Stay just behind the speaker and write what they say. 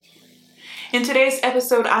In today's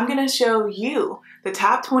episode, I'm going to show you the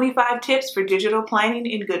top 25 tips for digital planning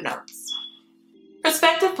in GoodNotes.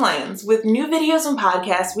 Perspective plans with new videos and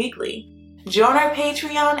podcasts weekly. Join our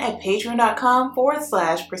Patreon at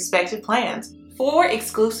patreon.com/perspective plans for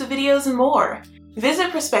exclusive videos and more.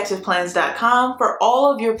 Visit perspectiveplans.com for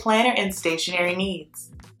all of your planner and stationery needs.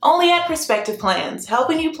 Only at Perspective Plans,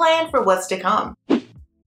 helping you plan for what's to come.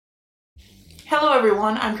 Hello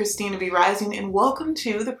everyone, I'm Christina B. Rising and welcome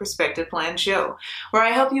to the Perspective Plan Show, where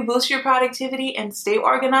I help you boost your productivity and stay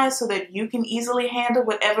organized so that you can easily handle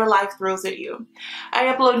whatever life throws at you. I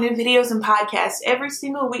upload new videos and podcasts every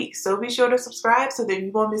single week, so be sure to subscribe so that you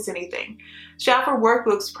won't miss anything. Shop for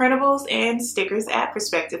workbooks, printables, and stickers at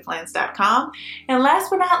perspectiveplans.com. And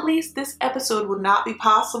last but not least, this episode would not be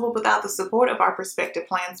possible without the support of our Perspective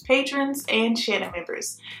Plans patrons and channel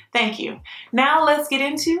members. Thank you. Now let's get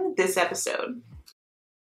into this episode.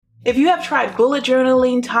 If you have tried bullet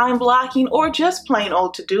journaling, time blocking, or just plain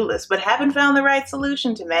old to-do lists but haven't found the right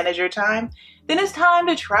solution to manage your time, then it's time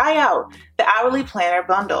to try out the Hourly Planner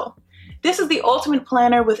Bundle. This is the ultimate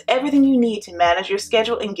planner with everything you need to manage your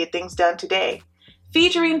schedule and get things done today.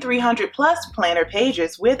 Featuring 300 plus planner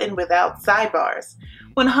pages with and without sidebars,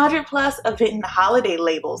 100 plus event and holiday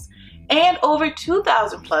labels, and over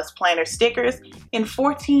 2,000 plus planner stickers in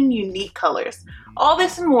 14 unique colors. All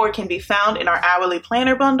this and more can be found in our Hourly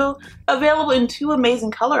Planner Bundle, available in 2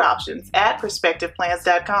 amazing color options at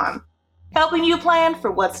perspectiveplans.com, helping you plan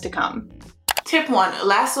for what's to come. Tip 1.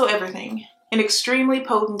 Lasso everything. An extremely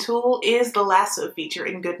potent tool is the lasso feature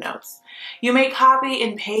in GoodNotes. You may copy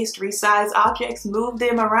and paste resize objects, move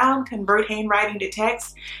them around, convert handwriting to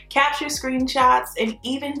text, capture screenshots, and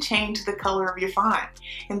even change the color of your font,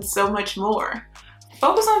 and so much more.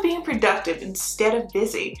 Focus on being productive instead of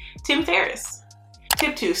busy. Tim Ferriss.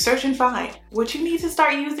 Tip 2, search and find. What you need to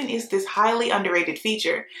start using is this highly underrated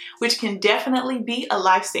feature, which can definitely be a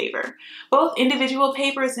lifesaver. Both individual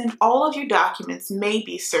papers and all of your documents may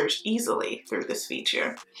be searched easily through this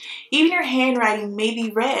feature. Even your handwriting may be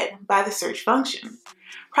read by the search function.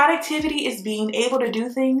 Productivity is being able to do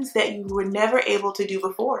things that you were never able to do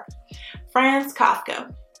before. Franz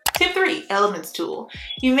Kafka. Tip 3, Elements tool.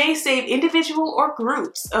 You may save individual or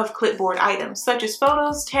groups of clipboard items such as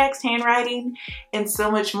photos, text, handwriting, and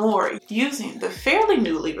so much more using the fairly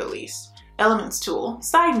newly released Elements tool.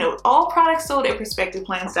 Side note, all products sold at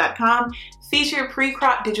perspectiveplans.com feature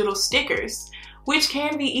pre-cropped digital stickers, which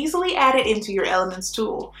can be easily added into your Elements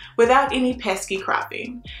tool without any pesky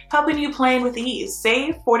cropping, helping you plan with ease.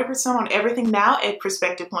 Save 40% on everything now at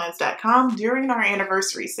perspectiveplans.com during our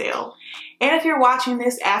anniversary sale. And if you're watching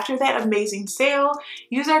this after that amazing sale,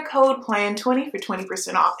 use our code PLAN20 for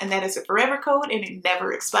 20% off, and that is a forever code and it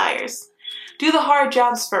never expires. Do the hard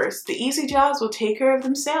jobs first. The easy jobs will take care of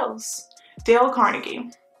themselves. Dale Carnegie.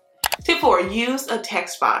 Tip 4, use a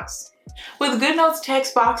text box. With GoodNotes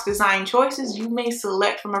text box design choices, you may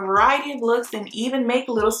select from a variety of looks and even make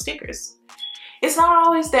little stickers. It's not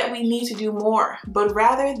always that we need to do more, but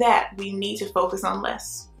rather that we need to focus on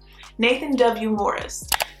less. Nathan W. Morris.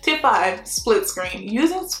 Tip 5, split screen.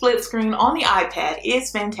 Using split screen on the iPad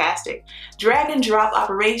is fantastic. Drag and drop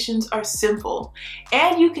operations are simple,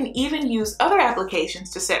 and you can even use other applications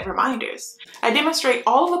to set reminders. I demonstrate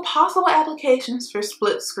all the possible applications for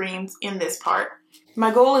split screens in this part. My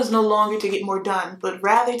goal is no longer to get more done, but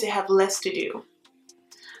rather to have less to do.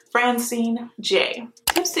 Francine J.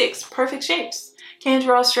 Tip 6, perfect shapes. Can't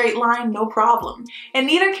draw a straight line? No problem. And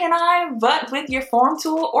neither can I, but with your form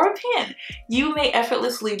tool or a pen, you may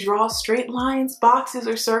effortlessly draw straight lines, boxes,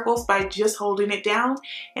 or circles by just holding it down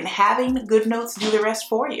and having GoodNotes do the rest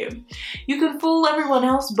for you. You can fool everyone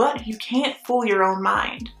else, but you can't fool your own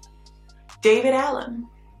mind. David Allen.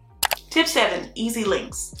 Tip 7, easy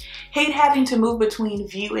links. Hate having to move between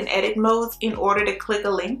view and edit modes in order to click a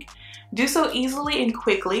link? Do so easily and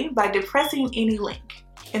quickly by depressing any link,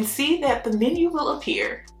 and see that the menu will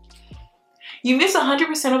appear. You miss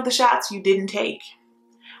 100% of the shots you didn't take.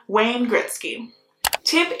 Wayne Gretzky.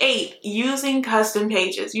 Tip 8, using custom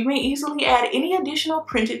pages. You may easily add any additional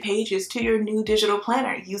printed pages to your new digital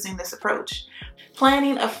planner using this approach.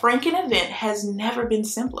 Planning a Franken event has never been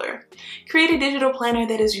simpler. Create a digital planner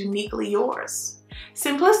that is uniquely yours.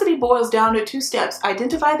 Simplicity boils down to 2 steps.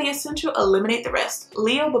 Identify the essential, eliminate the rest.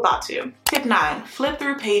 Leo Babatu. Tip 9, flip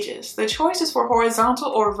through pages. The choice is for horizontal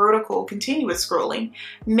or vertical continuous scrolling.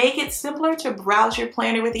 Make it simpler to browse your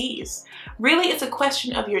planner with ease. Really, it's a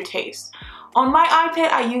question of your taste. On my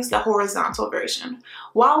iPad, I use the horizontal version,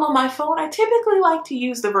 while on my phone, I typically like to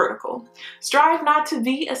use the vertical. Strive not to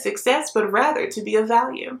be a success, but rather to be of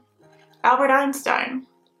value. Albert Einstein.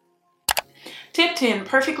 Tip 10,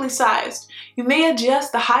 perfectly sized. You may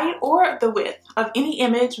adjust the height or the width of any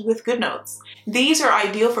image with GoodNotes. These are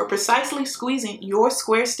ideal for precisely squeezing your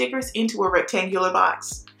square stickers into a rectangular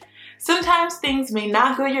box. Sometimes things may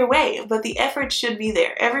not go your way, but the effort should be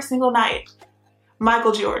there every single night.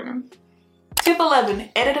 Michael Jordan. Tip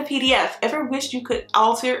 11. Edit a PDF. Ever wished you could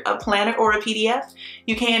alter a planner or a PDF?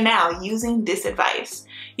 You can now using this advice.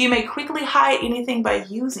 You may quickly hide anything by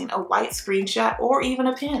using a white screenshot or even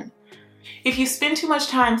a pen. If you spend too much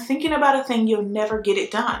time thinking about a thing, you'll never get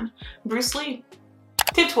it done. Bruce Lee.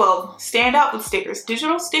 Tip 12. Stand out with stickers.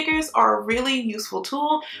 Digital stickers are a really useful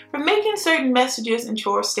tool for making certain messages and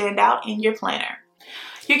chores stand out in your planner.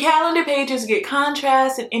 Your calendar pages get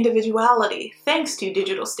contrast and individuality thanks to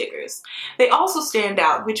digital stickers. They also stand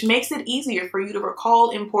out, which makes it easier for you to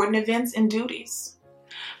recall important events and duties.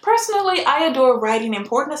 Personally, I adore writing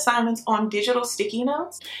important assignments on digital sticky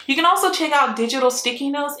notes. You can also check out digital sticky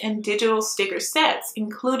notes and digital sticker sets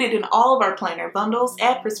included in all of our planner bundles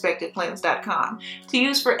at perspectiveplans.com to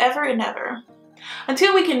use forever and ever.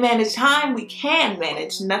 Until we can manage time, we can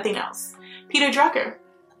manage nothing else. Peter Drucker.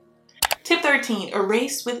 Tip 13.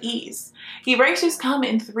 Erase with ease. Erasers come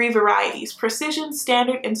in 3 varieties: precision,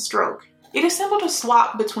 standard, and stroke. It is simple to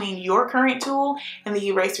swap between your current tool and the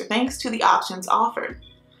eraser thanks to the options offered.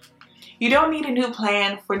 You don't need a new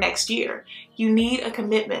plan for next year. You need a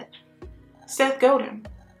commitment. Seth Godin.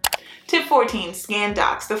 Tip 14. Scan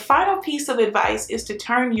docs. The final piece of advice is to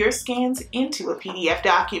turn your scans into a PDF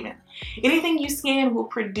document. Anything you scan will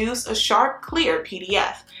produce a sharp, clear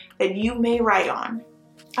PDF that you may write on.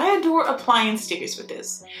 I adore applying stickers with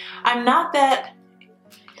this. It's not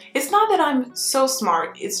that I'm so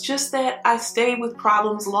smart, it's just that I stay with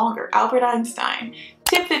problems longer. Albert Einstein.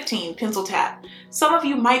 Tip 15. Pencil tap. Some of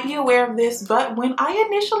you might be aware of this, but when I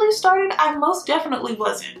initially started, I most definitely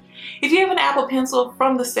wasn't. If you have an Apple Pencil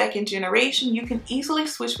from the 2nd generation, you can easily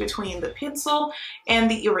switch between the pencil and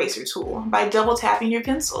the eraser tool by double tapping your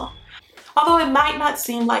pencil. Although it might not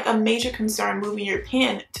seem like a major concern moving your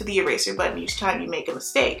pen to the eraser button each time you make a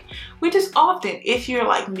mistake, which is often, if you're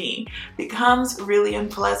like me, becomes really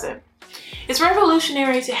unpleasant. It's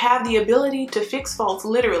revolutionary to have the ability to fix faults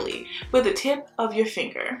literally with the tip of your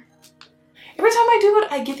finger. Every time I do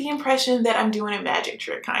it, I get the impression that I'm doing a magic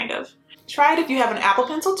trick, kind of. Try it if you have an Apple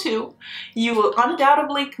Pencil too. You will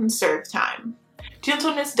undoubtedly conserve time.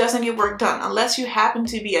 Gentleness doesn't get work done unless you happen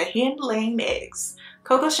to be a hen laying eggs.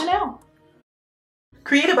 Coco Chanel.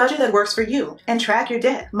 Create a budget that works for you and track your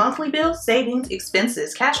debt, monthly bills, savings,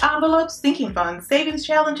 expenses, cash envelopes, sinking funds, savings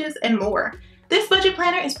challenges, and more. This budget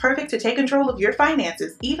planner is perfect to take control of your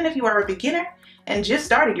finances, even if you are a beginner and just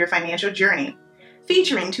started your financial journey.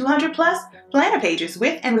 Featuring 200 plus planner pages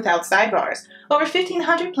with and without sidebars, over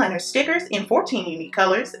 1,500 planner stickers in 14 unique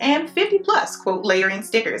colors, and 50 plus quote layering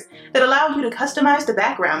stickers that allow you to customize the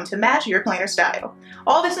background to match your planner style.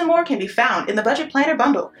 All this and more can be found in the Budget Planner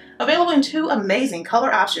Bundle, available in 2 amazing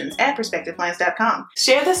color options at perspectiveplans.com.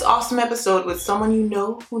 Share this awesome episode with someone you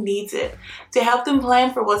know who needs it to help them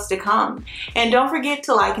plan for what's to come. And don't forget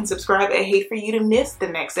to like and subscribe. I hate for you to miss the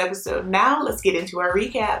next episode. Now let's get into our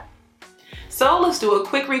recap. So let's do a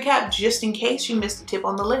quick recap just in case you missed a tip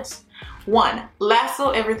on the list. 1. Lasso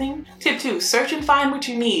everything. Tip 2. Search and find what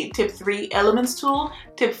you need. Tip 3. Elements tool.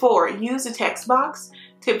 Tip 4. Use a text box.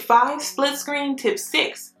 Tip 5. Split screen. Tip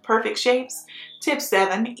 6. Perfect shapes. Tip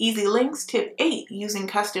 7. Easy links. Tip 8. Using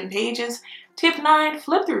custom pages. Tip 9.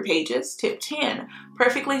 Flip through pages. Tip 10.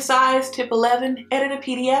 Perfectly sized. Tip 11. Edit a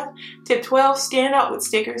PDF. Tip 12. Stand out with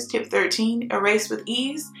stickers. Tip 13. Erase with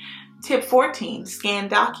ease. Tip 14, scan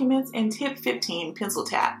documents, and tip 15, pencil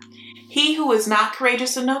tap. He who is not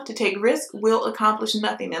courageous enough to take risks will accomplish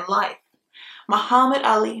nothing in life. Muhammad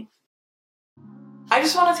Ali. I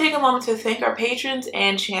just want to take a moment to thank our patrons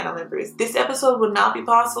and channel members. This episode would not be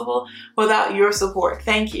possible without your support.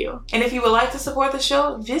 Thank you. And if you would like to support the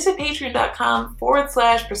show, visit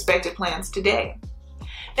patreon.com/perspectiveplans today.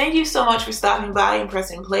 Thank you so much for stopping by and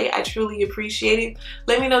pressing play. I truly appreciate it.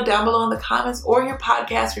 Let me know down below in the comments or your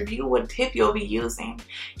podcast review what tip you'll be using.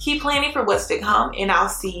 Keep planning for what's to come, and I'll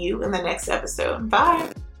see you in the next episode.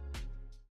 Bye.